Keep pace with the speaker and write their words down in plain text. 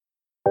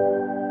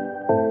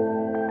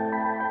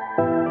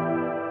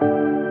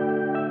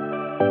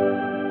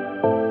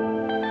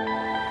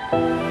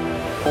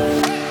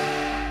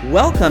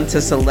Welcome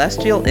to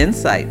Celestial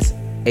Insights,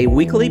 a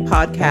weekly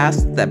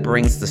podcast that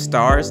brings the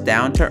stars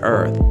down to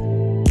earth.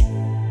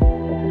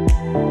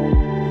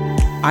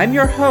 I'm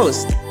your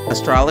host,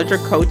 astrologer,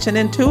 coach, and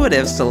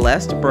intuitive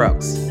Celeste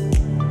Brooks.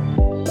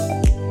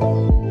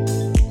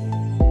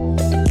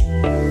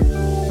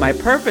 My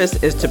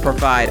purpose is to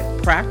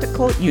provide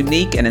practical,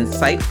 unique, and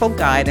insightful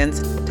guidance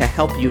to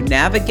help you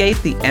navigate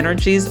the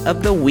energies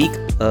of the week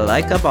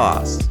like a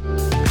boss.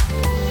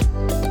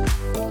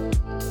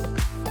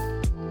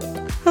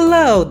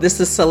 Hello, this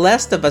is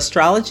Celeste of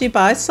Astrology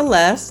by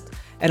Celeste,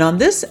 and on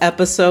this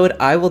episode,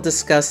 I will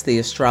discuss the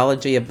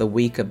astrology of the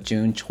week of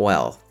June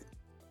 12th.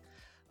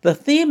 The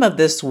theme of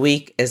this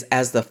week is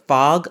As the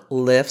Fog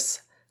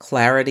Lifts,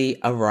 Clarity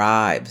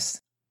Arrives.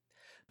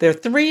 There are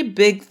three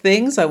big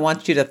things I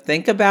want you to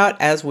think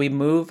about as we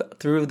move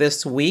through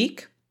this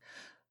week.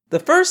 The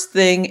first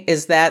thing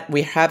is that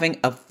we're having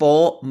a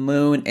full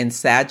moon in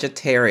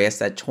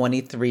Sagittarius at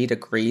 23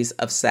 degrees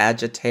of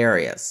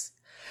Sagittarius.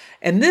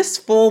 And this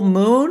full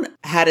moon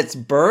had its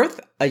birth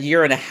a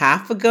year and a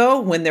half ago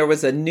when there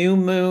was a new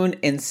moon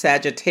in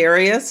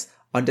Sagittarius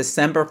on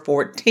December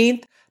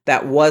 14th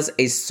that was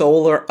a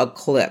solar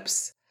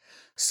eclipse.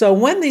 So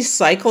when these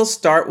cycles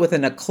start with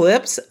an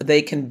eclipse,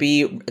 they can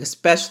be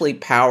especially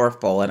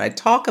powerful. And I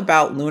talk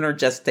about lunar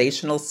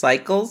gestational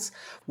cycles,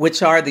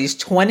 which are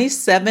these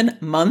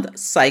 27-month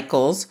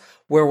cycles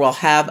where we'll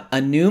have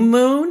a new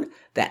moon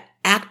that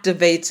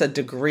activates a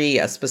degree,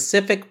 a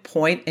specific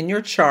point in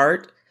your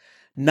chart.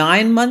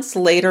 9 months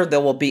later, there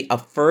will be a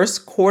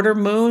first quarter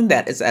moon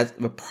that is at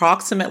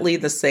approximately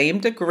the same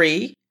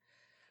degree.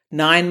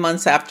 9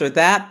 months after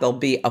that, there'll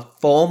be a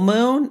full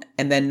moon.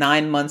 And then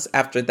 9 months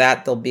after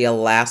that, there'll be a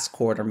last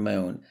quarter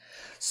moon.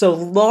 So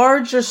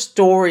larger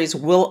stories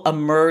will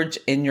emerge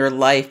in your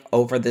life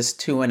over this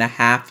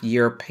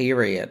 2.5-year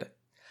period.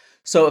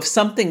 So if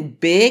something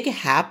big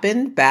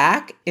happened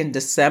back in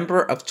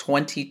December of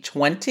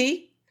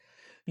 2020,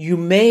 you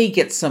may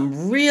get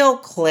some real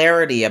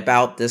clarity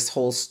about this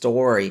whole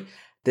story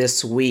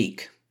this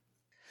week.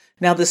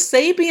 Now, the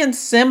Sabian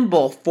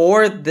symbol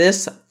for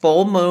this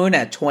full moon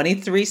at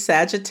 23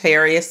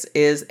 Sagittarius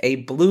is a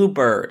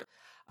bluebird.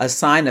 A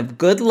sign of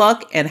good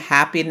luck and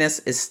happiness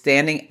is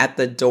standing at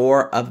the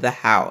door of the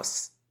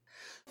house.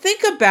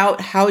 Think about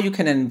how you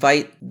can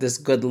invite this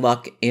good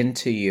luck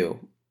into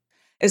you,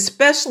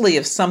 especially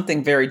if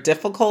something very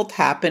difficult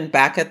happened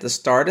back at the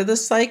start of the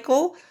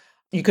cycle.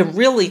 You can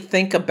really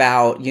think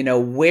about,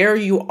 where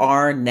you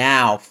are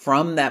now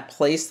from that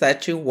place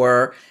that you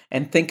were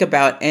and think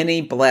about any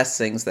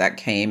blessings that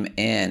came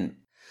in.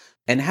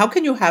 And how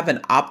can you have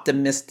an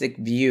optimistic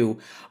view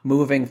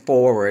moving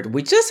forward?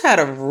 We just had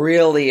a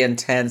really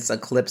intense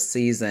eclipse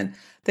season.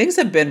 Things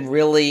have been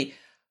really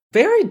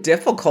very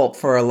difficult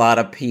for a lot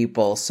of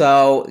people.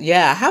 So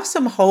have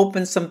some hope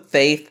and some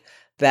faith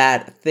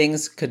that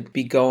things could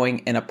be going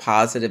in a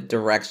positive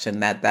direction,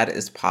 that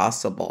is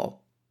possible.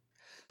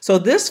 So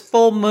this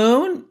full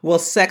moon will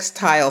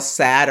sextile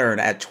Saturn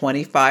at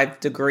 25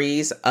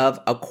 degrees of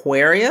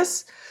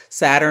Aquarius.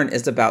 Saturn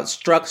is about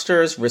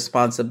structures,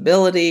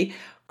 responsibility,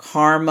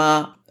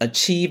 karma,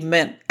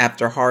 achievement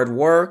after hard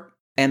work.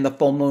 And the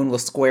full moon will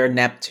square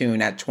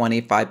Neptune at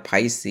 25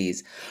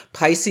 Pisces.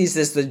 Pisces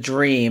is the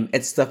dream.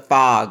 It's the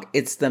fog.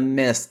 It's the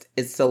mist.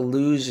 It's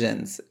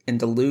illusions and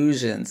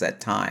delusions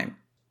at times.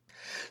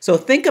 So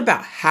think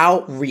about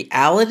how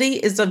reality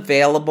is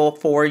available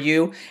for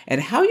you and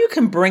how you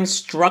can bring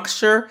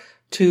structure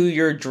to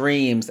your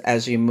dreams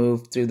as you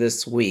move through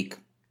this week.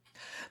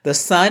 The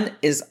sun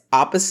is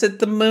opposite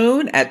the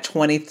moon at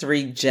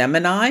 23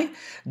 Gemini.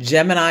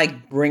 Gemini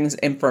brings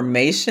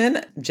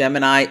information.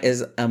 Gemini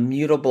is a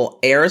mutable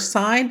air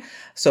sign.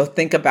 So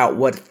think about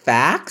what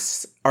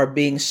facts are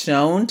being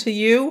shown to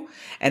you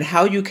and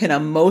how you can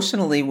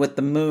emotionally with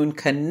the moon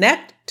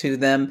connect to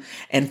them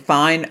and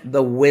find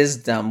the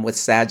wisdom with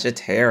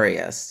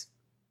Sagittarius.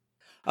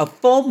 A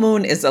full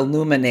moon is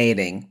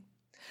illuminating.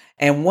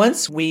 And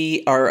once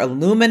we are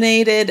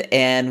illuminated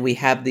and we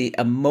have the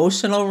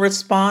emotional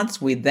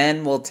response, we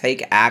then will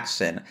take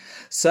action.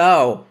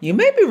 So you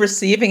may be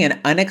receiving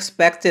an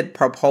unexpected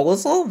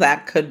proposal.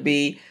 That could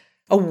be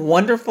a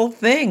wonderful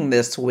thing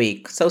this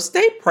week. So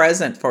stay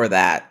present for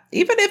that.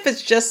 Even if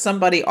it's just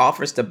somebody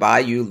offers to buy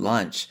you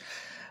lunch.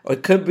 Or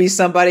it could be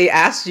somebody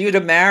asks you to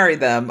marry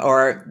them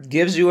or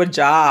gives you a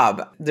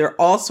job. There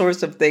are all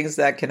sorts of things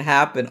that can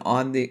happen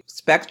on the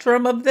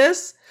spectrum of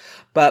this,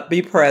 but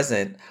be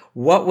present.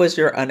 What was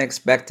your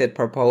unexpected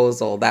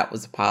proposal that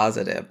was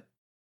positive?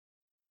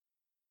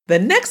 The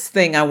next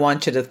thing I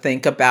want you to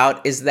think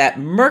about is that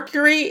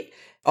Mercury,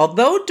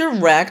 although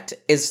direct,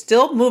 is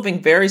still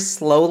moving very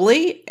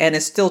slowly and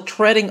is still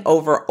treading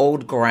over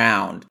old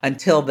ground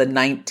until the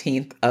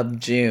 19th of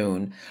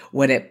June,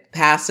 when it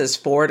passes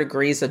 4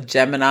 degrees of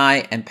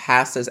Gemini and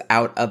passes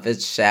out of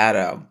its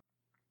shadow.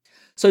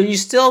 So you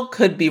still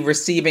could be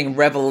receiving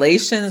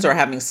revelations or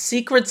having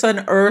secrets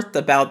unearthed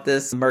about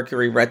this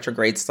Mercury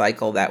retrograde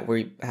cycle that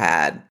we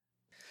had.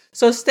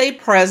 So stay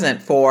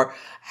present for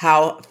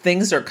how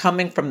things are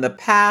coming from the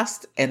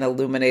past and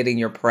illuminating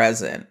your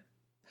present.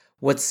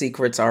 what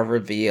secrets are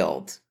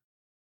revealed.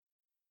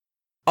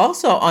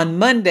 Also, on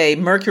Monday,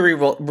 Mercury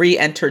will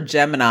re-enter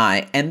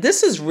Gemini, and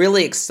this is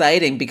really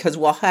exciting because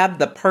we'll have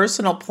the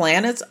personal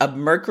planets of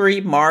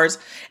Mercury, Mars,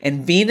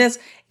 and Venus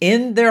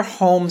in their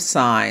home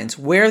signs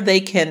where they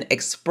can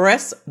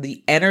express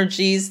the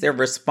energies they're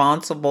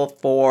responsible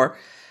for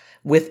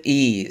with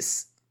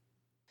ease.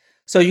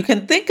 So you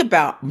can think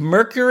about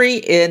Mercury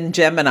in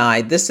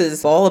Gemini. This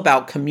is all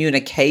about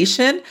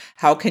communication.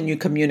 How can you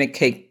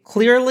communicate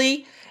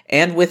clearly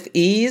and with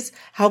ease?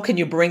 How can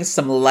you bring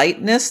some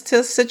lightness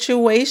to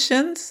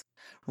situations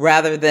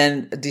rather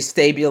than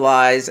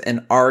destabilize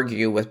and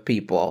argue with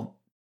people?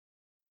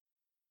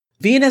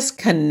 Venus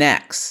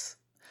connects.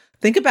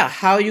 Think about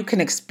how you can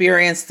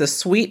experience the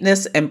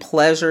sweetness and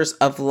pleasures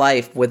of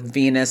life with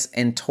Venus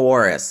in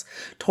Taurus.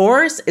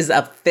 Taurus is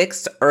a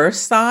fixed earth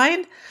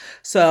sign,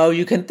 so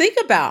you can think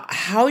about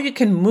how you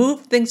can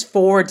move things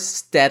forward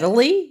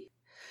steadily,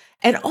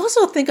 and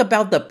also think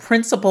about the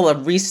principle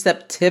of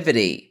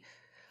receptivity.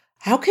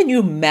 How can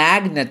you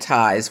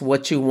magnetize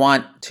what you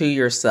want to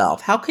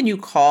yourself? How can you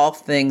call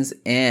things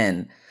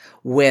in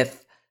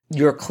with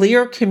your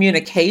clear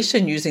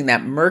communication using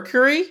that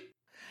Mercury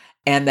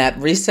and that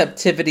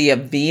receptivity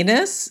of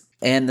Venus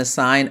and the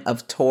sign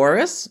of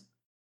Taurus?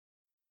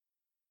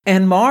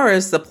 And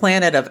Mars, the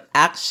planet of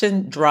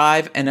action,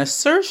 drive, and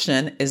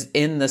assertion, is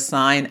in the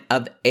sign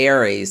of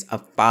Aries, a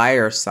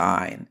fire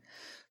sign.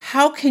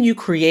 How can you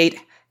create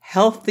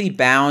healthy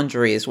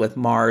boundaries with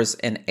Mars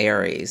and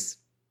Aries?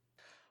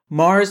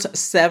 Mars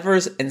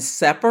severs and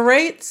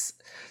separates.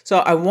 So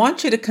I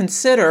want you to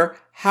consider,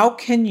 how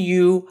can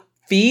you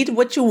feed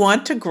what you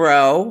want to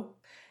grow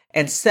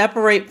and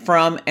separate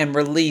from and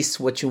release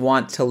what you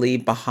want to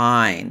leave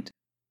behind?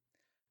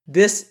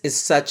 This is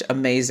such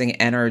amazing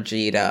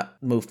energy to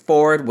move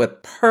forward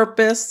with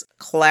purpose,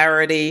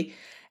 clarity,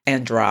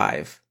 and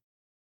drive.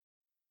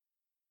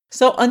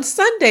 So on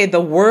Sunday,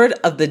 the word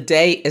of the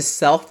day is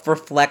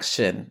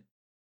self-reflection.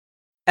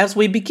 As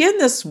we begin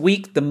this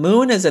week, the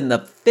moon is in the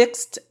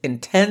fixed,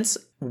 intense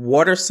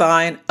water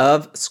sign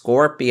of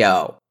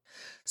Scorpio.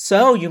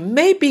 So you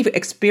may be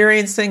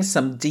experiencing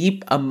some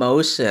deep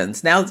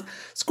emotions. Now,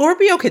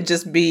 Scorpio can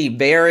just be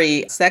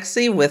very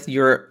sexy with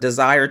your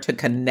desire to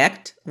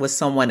connect with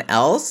someone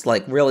else,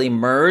 like really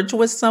merge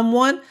with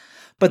someone.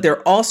 But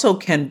there also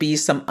can be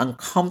some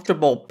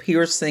uncomfortable,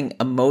 piercing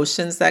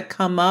emotions that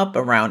come up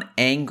around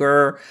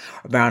anger,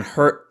 around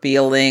hurt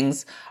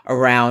feelings,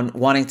 around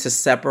wanting to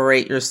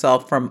separate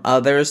yourself from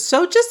others.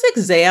 So just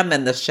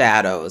examine the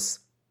shadows.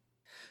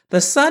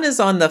 The sun is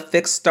on the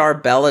fixed star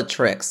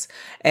Bellatrix,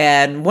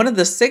 and one of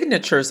the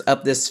signatures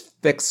of this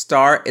fixed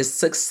star is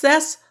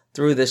success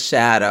through the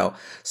shadow.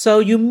 So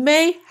you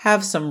may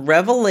have some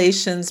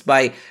revelations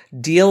by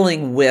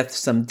dealing with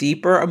some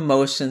deeper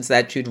emotions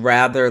that you'd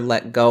rather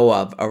let go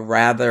of or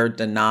rather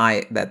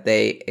deny that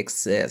they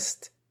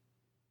exist.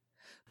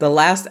 The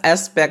last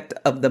aspect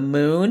of the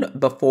moon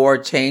before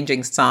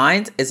changing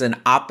signs is an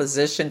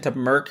opposition to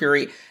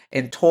Mercury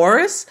in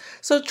Taurus.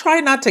 So try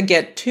not to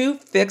get too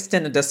fixed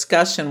in a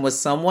discussion with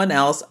someone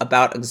else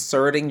about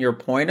asserting your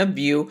point of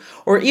view,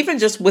 or even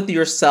just with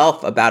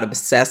yourself about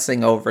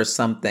obsessing over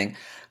something.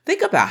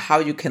 Think about how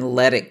you can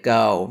let it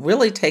go.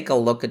 Really take a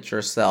look at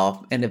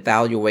yourself and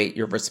evaluate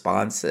your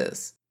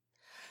responses.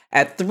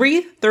 At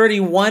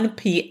 3:31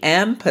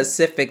 p.m.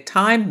 Pacific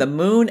time, the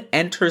moon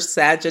enters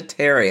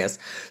Sagittarius.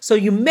 So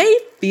you may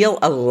feel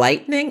a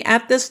lightening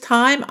at this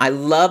time. I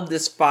love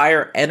this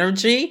fire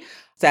energy.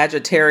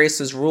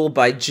 Sagittarius is ruled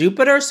by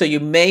Jupiter, so you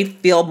may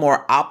feel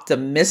more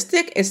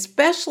optimistic,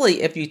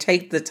 especially if you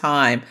take the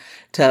time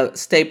to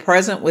stay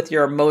present with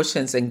your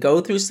emotions and go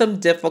through some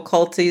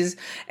difficulties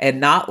and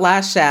not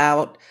lash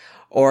out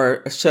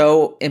or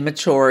show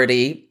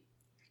immaturity.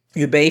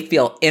 You may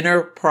feel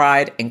inner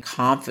pride and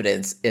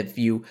confidence if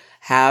you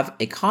have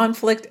a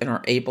conflict and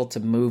are able to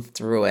move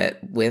through it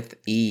with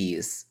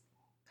ease,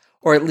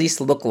 or at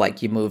least look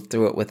like you move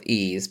through it with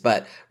ease,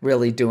 but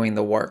really doing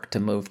the work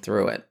to move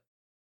through it.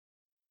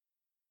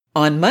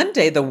 On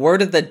Monday, the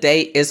word of the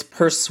day is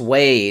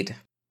persuade.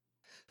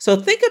 So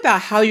think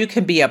about how you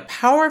can be a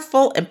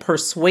powerful and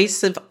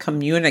persuasive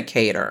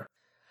communicator.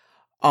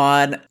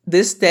 On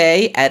this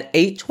day at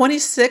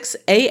 8:26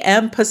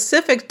 a.m.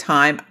 Pacific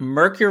time,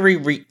 Mercury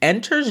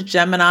re-enters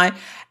Gemini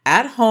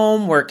at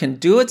home where it can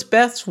do its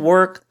best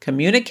work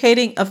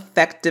communicating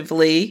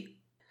effectively,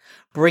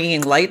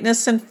 bringing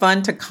lightness and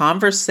fun to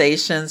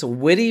conversations.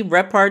 Witty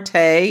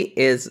repartee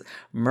is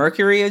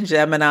Mercury in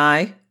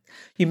Gemini.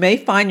 You may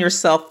find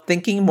yourself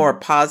thinking more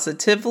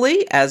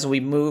positively as we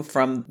move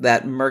from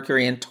that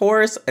Mercury in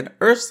Taurus, an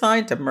earth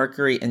sign, to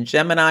Mercury in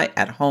Gemini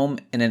at home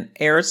in an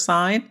air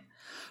sign.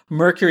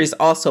 Mercury is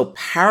also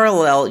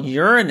parallel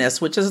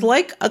Uranus, which is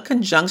like a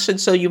conjunction.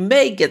 So you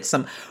may get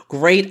some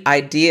great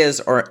ideas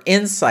or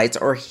insights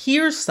or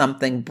hear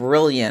something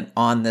brilliant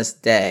on this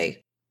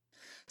day.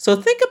 So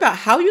think about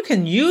how you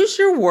can use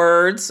your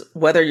words,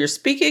 whether you're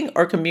speaking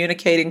or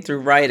communicating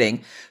through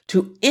writing,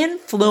 to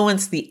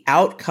influence the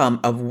outcome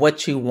of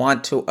what you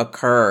want to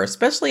occur,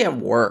 especially at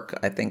work.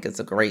 I think it's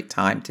a great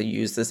time to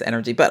use this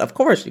energy, but of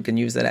course you can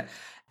use it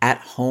at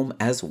home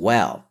as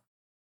well.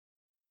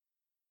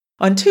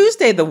 On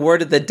Tuesday, the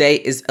word of the day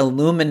is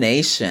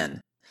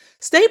illumination.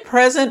 Stay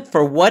present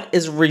for what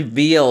is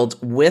revealed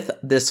with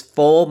this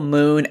full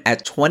moon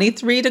at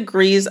 23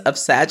 degrees of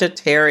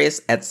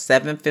Sagittarius at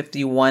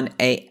 7:51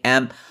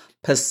 a.m.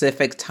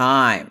 Pacific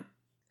time.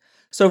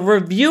 So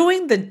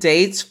reviewing the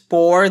dates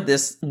for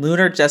this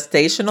lunar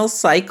gestational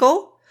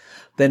cycle,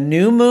 the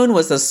new moon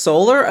was a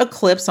solar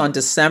eclipse on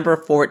December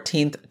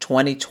 14th,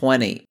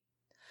 2020.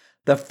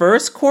 The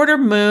first quarter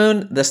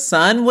moon, the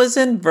sun was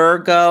in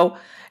Virgo,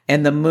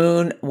 and the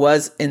moon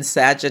was in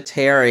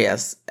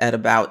Sagittarius at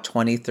about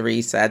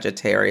 23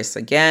 Sagittarius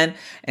again.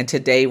 And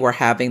today we're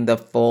having the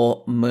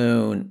full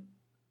moon.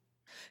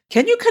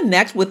 Can you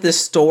connect with this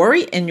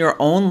story in your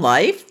own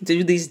life?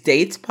 Do these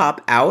dates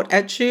pop out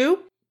at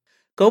you?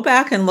 Go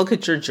back and look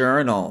at your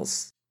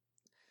journals.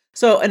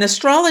 So an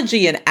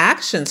astrology in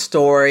action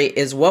story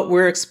is what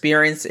we're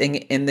experiencing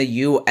in the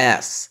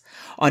U.S.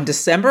 On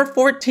December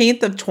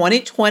 14th of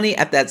 2020,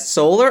 at that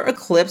solar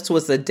eclipse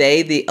was the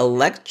day the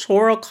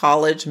Electoral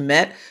College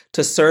met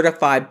to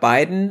certify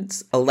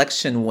Biden's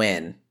election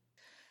win.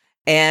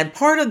 And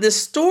part of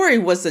this story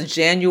was the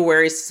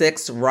January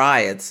 6th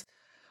riots.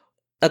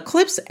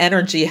 Eclipse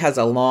energy has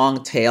a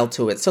long tail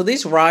to it. So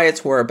these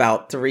riots were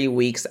about 3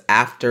 weeks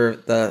after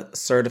the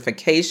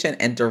certification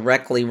and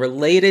directly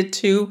related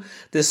to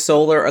this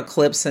solar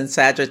eclipse in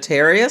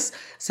Sagittarius.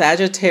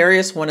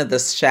 Sagittarius, one of the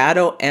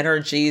shadow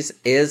energies,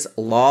 is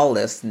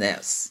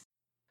lawlessness.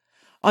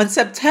 On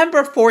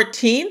September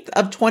 14th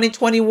of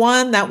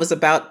 2021, that was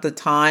about the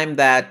time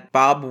that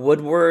Bob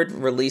Woodward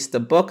released a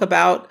book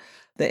about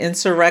the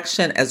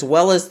insurrection, as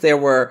well as there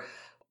were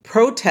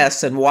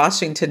protests in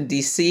Washington,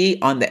 D.C.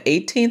 on the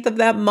 18th of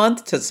that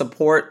month to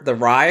support the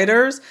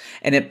rioters.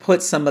 And it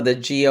put some of the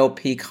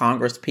GOP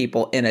Congress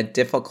people in a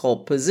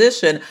difficult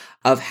position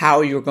of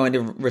how you're going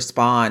to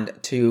respond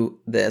to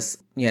this,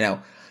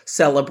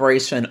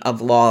 celebration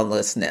of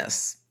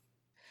lawlessness.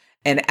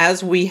 And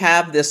as we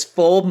have this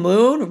full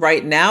moon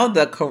right now,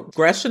 the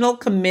Congressional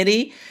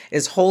Committee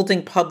is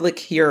holding public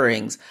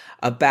hearings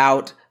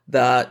about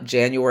the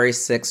January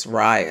 6th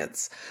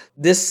riots.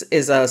 This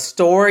is a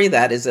story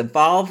that is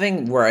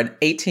evolving. We're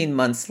 18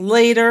 months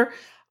later.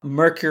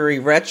 Mercury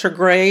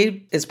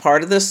retrograde is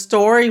part of this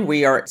story.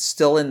 We are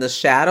still in the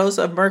shadows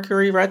of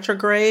Mercury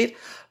retrograde.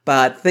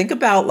 But think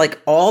about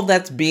all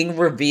that's being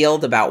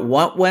revealed about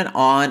what went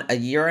on a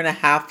year and a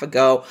half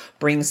ago,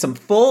 bring some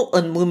full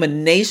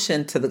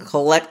illumination to the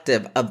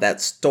collective of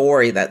that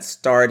story that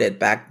started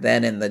back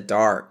then in the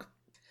dark.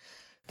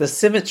 The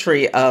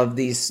symmetry of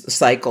these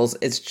cycles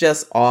is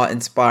just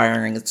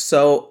awe-inspiring. It's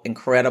so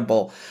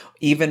incredible.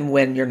 Even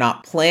when you're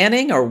not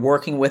planning or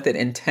working with it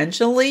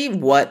intentionally,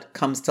 what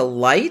comes to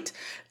light,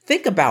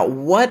 think about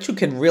what you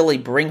can really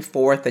bring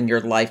forth in your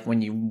life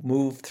when you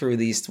move through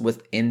these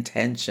with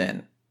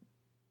intention.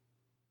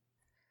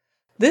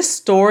 This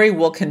story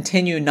will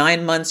continue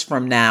 9 months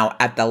from now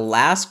at the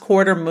last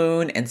quarter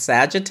moon in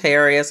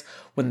Sagittarius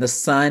when the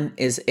sun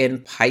is in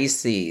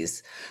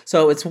Pisces.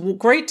 So it's a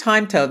great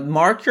time to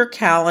mark your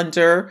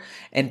calendar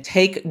and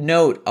take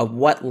note of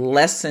what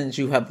lessons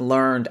you have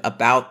learned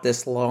about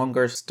this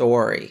longer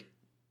story.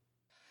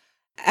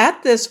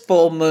 At this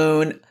full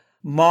moon,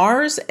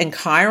 Mars and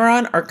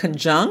Chiron are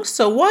conjunct,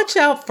 so watch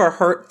out for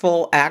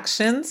hurtful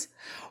actions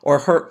or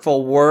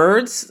hurtful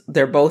words.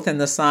 They're both in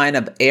the sign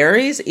of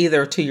Aries,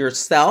 either to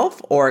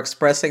yourself or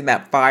expressing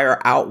that fire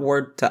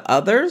outward to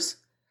others.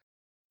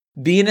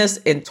 Venus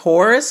in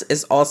Taurus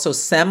is also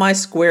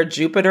semi-square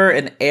Jupiter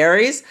in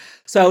Aries,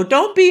 so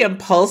don't be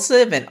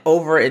impulsive and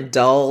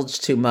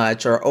overindulge too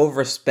much or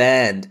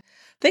overspend.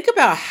 Think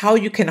about how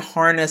you can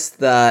harness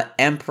the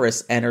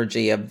Empress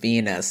energy of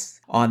Venus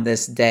on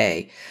this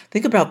day.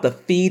 Think about the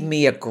feed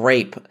me a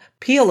grape,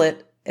 peel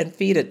it and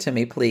feed it to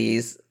me,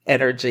 please,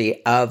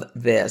 energy of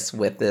this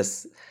with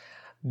this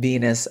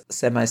Venus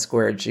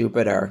semi-square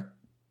Jupiter.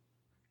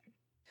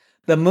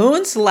 The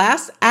moon's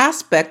last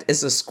aspect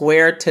is a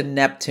square to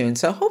Neptune,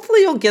 so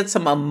hopefully you'll get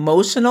some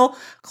emotional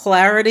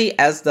clarity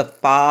as the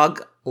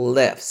fog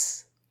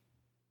lifts.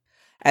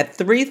 At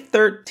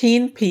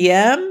 3:13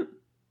 p.m.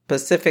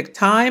 Pacific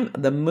time,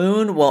 the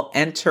moon will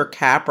enter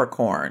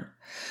Capricorn.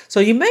 So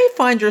you may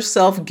find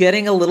yourself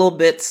getting a little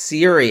bit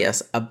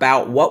serious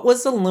about what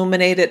was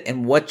illuminated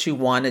and what you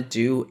want to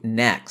do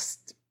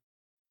next.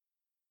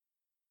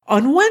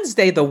 On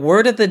Wednesday, the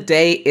word of the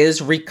day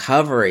is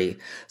recovery.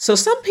 So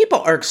some people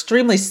are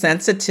extremely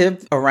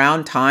sensitive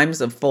around times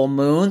of full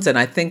moons, and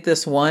I think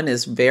this one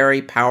is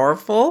very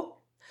powerful.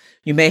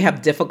 You may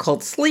have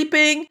difficult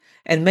sleeping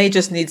and may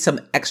just need some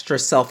extra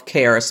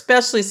self-care,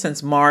 especially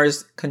since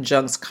Mars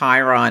conjuncts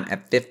Chiron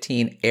at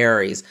 15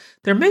 Aries.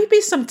 There may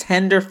be some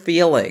tender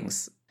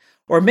feelings.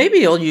 Or maybe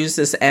you'll use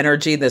this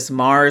energy, this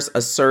Mars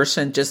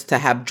assertion, just to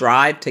have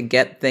drive to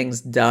get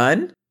things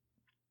done.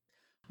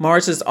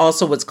 Mars is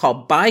also what's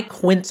called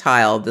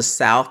biquintile, the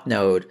south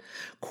node.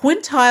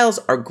 Quintiles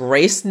are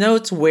grace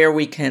notes where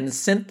we can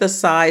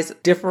synthesize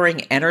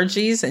differing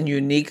energies in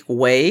unique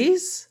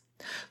ways.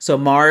 So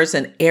Mars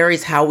in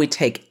Aries, how we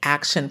take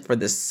action for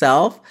the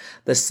self.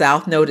 The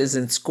south node is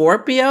in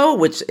Scorpio,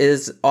 which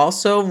is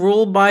also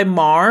ruled by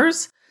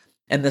Mars.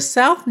 And the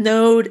south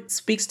node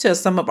speaks to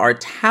some of our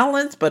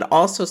talents, but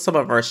also some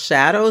of our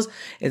shadows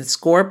in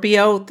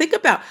Scorpio. Think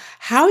about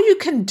how you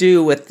can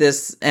do with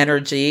this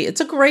energy.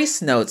 It's a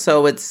grace note,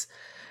 so it's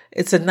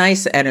a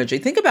nice energy.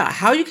 Think about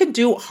how you can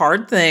do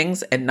hard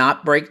things and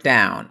not break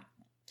down.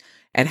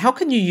 And how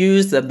can you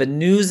use the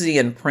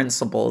Venusian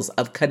principles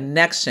of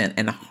connection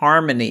and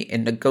harmony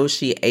and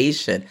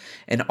negotiation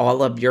in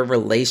all of your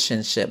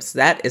relationships?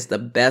 That is the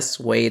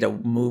best way to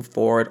move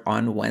forward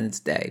on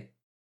Wednesday.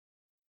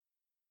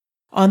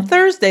 On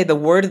Thursday, the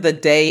word of the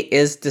day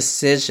is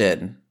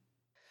decision.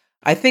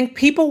 I think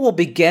people will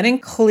be getting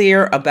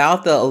clear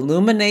about the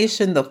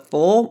illumination the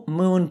full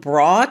moon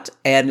brought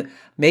and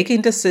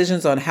making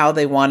decisions on how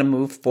they want to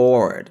move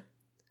forward.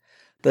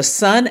 The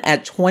sun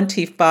at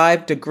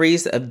 25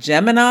 degrees of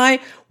Gemini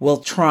will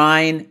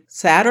trine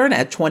Saturn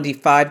at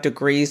 25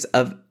 degrees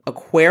of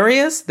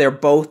Aquarius. They're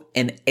both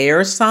in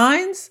air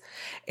signs.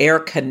 Air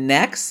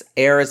connects.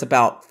 Air is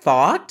about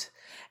thought.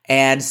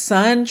 And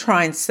Sun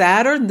trine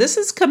Saturn, this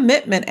is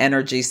commitment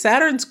energy.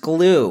 Saturn's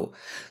glue.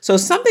 So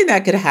something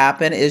that could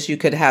happen is you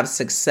could have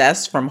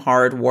success from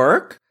hard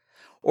work,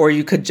 or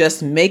you could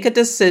just make a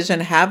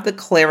decision, have the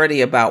clarity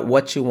about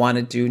what you want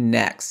to do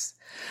next.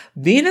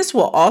 Venus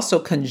will also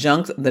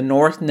conjunct the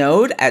North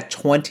Node at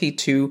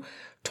 22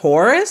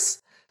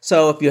 Taurus.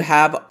 So if you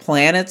have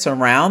planets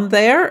around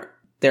there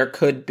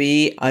could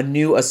be a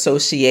new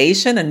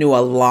association, a new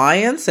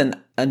alliance, and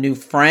a new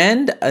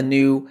friend, a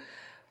new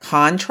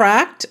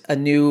contract, a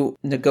new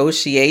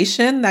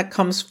negotiation that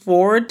comes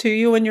forward to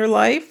you in your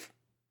life.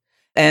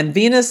 And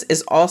Venus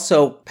is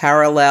also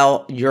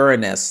parallel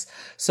Uranus.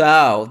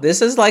 So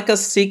this is like a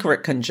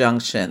secret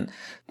conjunction.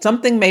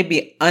 Something may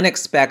be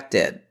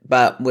unexpected,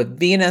 but with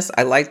Venus,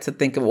 I like to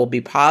think it will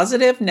be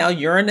positive. Now,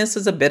 Uranus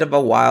is a bit of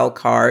a wild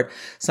card.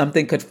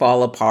 Something could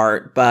fall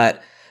apart,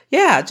 but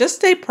yeah, just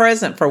stay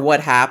present for what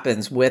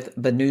happens with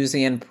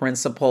Venusian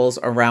principles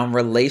around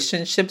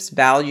relationships,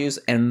 values,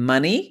 and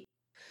money.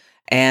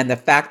 And the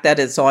fact that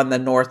it's on the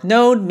North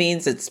Node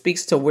means it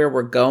speaks to where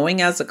we're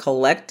going as a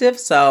collective.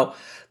 So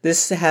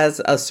this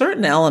has a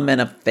certain element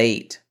of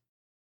fate.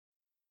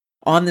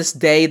 On this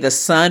day, the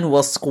sun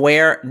will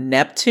square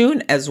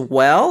Neptune as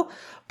well,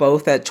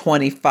 both at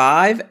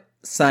 25,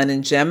 Sun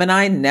in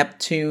Gemini,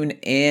 Neptune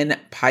in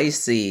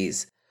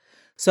Pisces.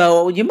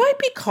 So you might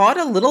be caught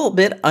a little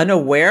bit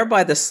unaware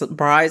by the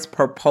surprise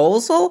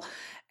proposal.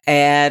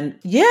 And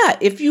yeah,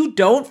 if you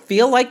don't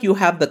feel like you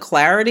have the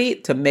clarity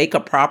to make a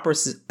proper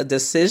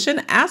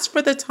decision, ask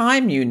for the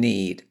time you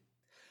need.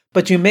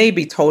 But you may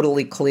be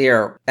totally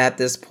clear at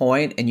this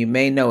point, and you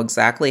may know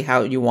exactly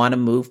how you want to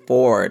move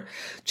forward.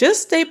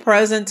 Just stay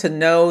present to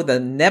know the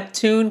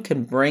Neptune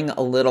can bring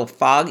a little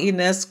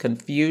fogginess,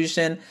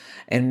 confusion,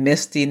 and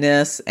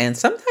mistiness, and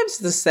sometimes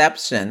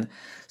deception.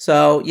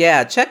 So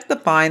yeah, check the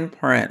fine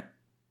print.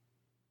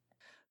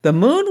 The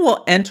moon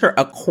will enter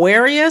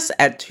Aquarius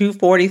at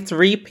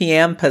 2:43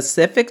 p.m.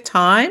 Pacific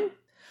time.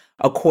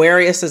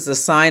 Aquarius is a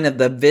sign of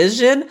the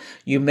vision.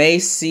 You may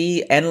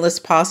see endless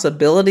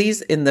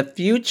possibilities in the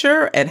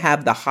future and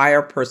have the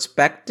higher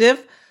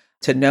perspective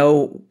to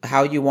know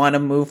how you want to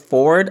move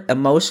forward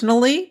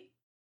emotionally.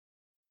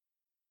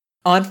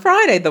 On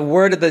Friday, the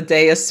word of the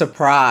day is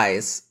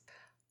surprise.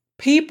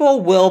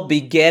 People will be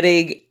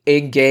getting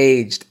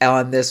engaged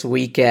on this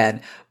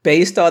weekend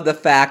based on the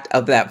fact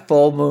of that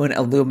full moon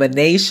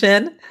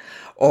illumination,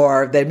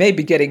 or they may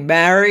be getting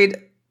married.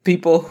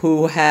 People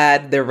who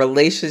had their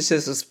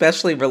relationships,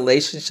 especially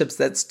relationships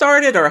that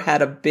started or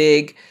had a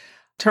big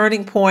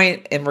turning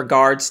point in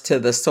regards to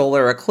the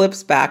solar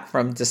eclipse back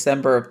from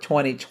December of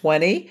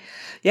 2020.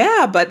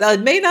 Yeah, but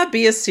it may not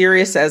be as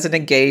serious as an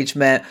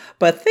engagement,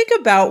 but think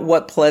about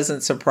what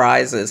pleasant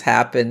surprises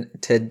happen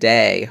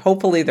today.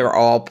 Hopefully they're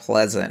all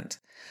pleasant.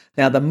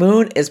 Now, the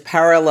moon is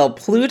parallel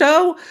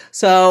Pluto,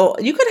 so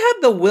you could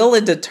have the will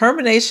and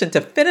determination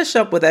to finish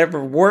up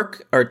whatever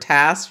work or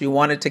tasks you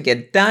wanted to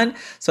get done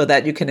so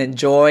that you can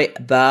enjoy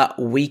the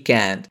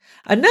weekend.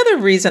 Another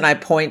reason I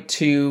point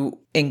to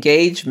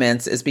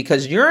engagements is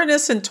because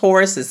Uranus in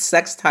Taurus is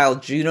sextile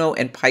Juno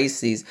and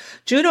Pisces.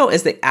 Juno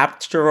is the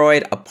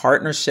asteroid of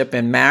partnership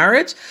and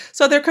marriage,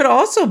 so there could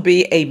also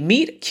be a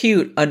meet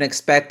cute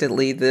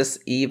unexpectedly this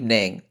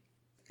evening.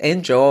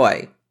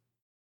 Enjoy.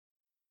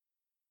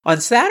 On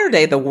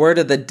Saturday, the word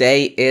of the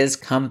day is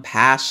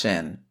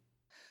compassion.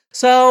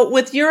 So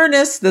with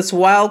Uranus, this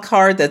wild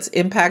card that's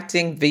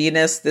impacting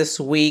Venus this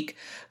week,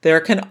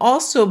 there can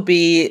also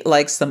be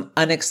like some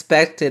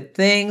unexpected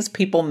things.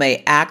 People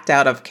may act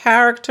out of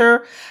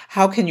character.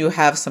 How can you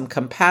have some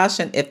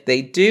compassion if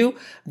they do?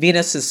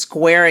 Venus is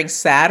squaring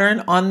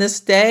Saturn on this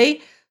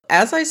day.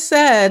 As I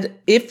said,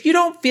 if you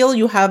don't feel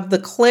you have the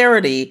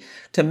clarity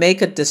to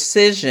make a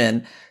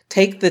decision,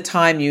 take the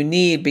time you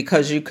need,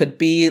 because you could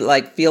be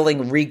like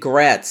feeling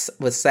regrets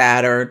with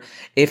Saturn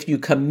if you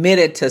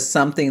committed to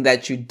something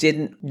that you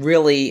didn't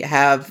really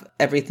have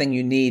everything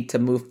you need to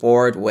move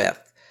forward with.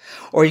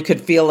 Or you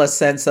could feel a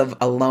sense of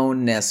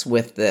aloneness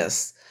with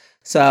this.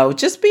 So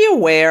just be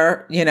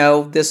aware,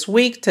 this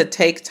week to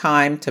take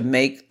time to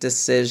make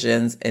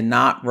decisions and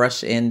not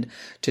rush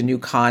into new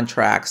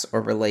contracts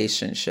or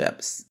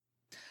relationships.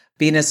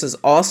 Venus is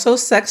also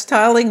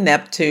sextiling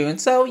Neptune.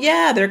 So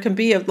yeah, there can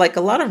be a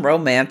lot of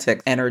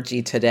romantic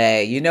energy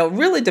today. It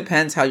really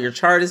depends how your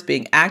chart is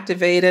being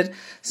activated.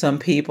 Some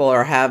people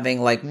are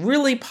having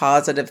really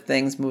positive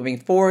things moving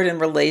forward in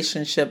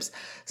relationships.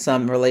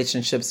 Some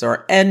relationships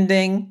are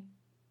ending.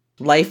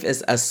 Life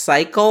is a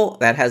cycle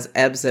that has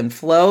ebbs and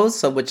flows.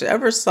 So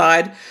whichever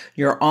side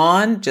you're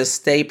on, just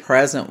stay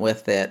present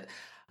with it.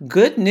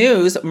 Good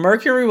news,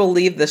 Mercury will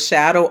leave the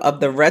shadow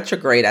of the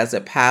retrograde as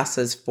it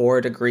passes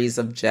 4 degrees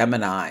of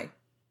Gemini.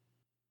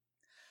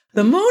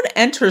 The moon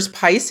enters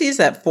Pisces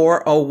at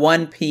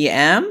 4:01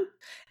 p.m.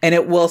 and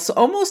it will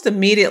almost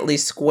immediately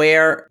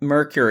square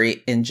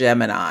Mercury in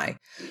Gemini.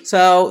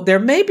 So there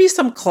may be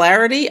some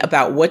clarity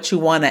about what you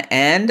want to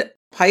end.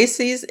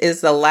 Pisces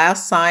is the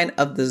last sign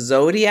of the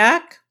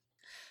zodiac,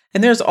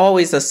 and there's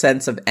always a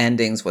sense of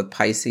endings with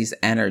Pisces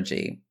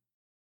energy.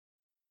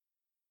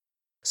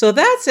 So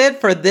that's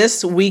it for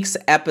this week's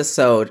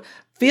episode.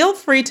 Feel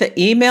free to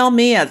email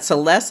me at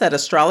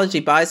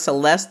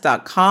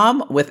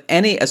celeste@astrologybyceleste.com with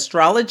any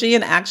astrology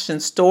in action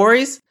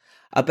stories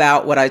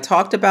about what I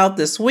talked about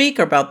this week,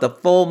 or about the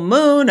full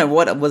moon, or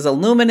what was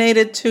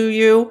illuminated to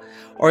you,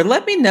 or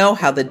let me know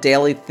how the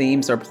daily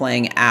themes are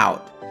playing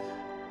out.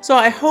 So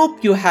I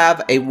hope you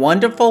have a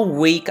wonderful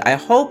week. I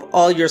hope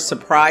all your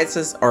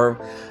surprises are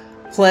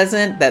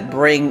pleasant, that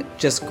bring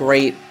just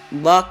great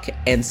luck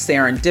and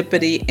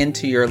serendipity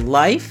into your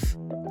life.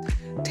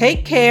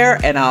 Take care,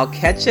 and I'll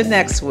catch you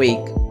next week.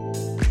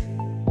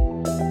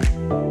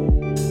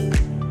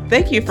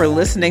 Thank you for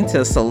listening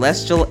to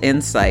Celestial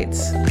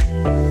Insights.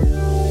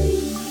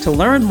 To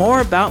learn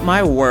more about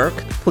my work,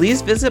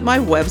 please visit my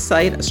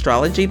website,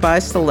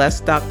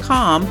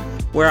 astrologybyceleste.com,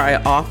 where I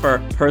offer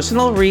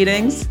personal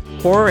readings,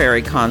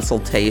 horary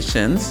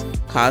consultations,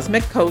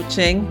 cosmic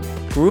coaching,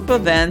 group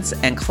events,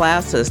 and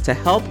classes to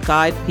help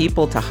guide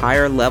people to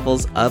higher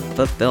levels of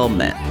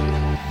fulfillment.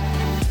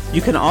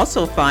 You can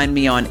also find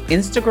me on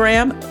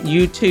Instagram,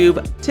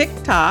 YouTube,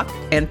 TikTok,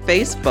 and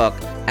Facebook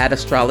at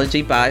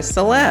Astrology by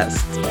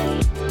Celeste.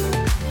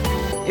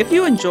 If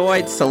you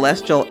enjoyed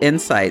Celestial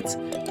Insights,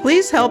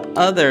 please help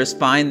others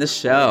find the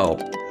show.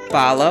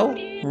 Follow,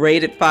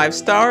 rate it 5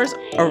 stars,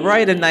 or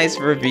write a nice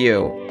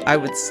review. I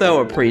would so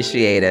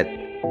appreciate it.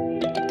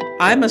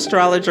 I'm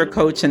astrologer,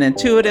 coach, and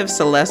intuitive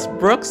Celeste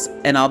Brooks,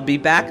 and I'll be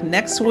back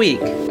next week.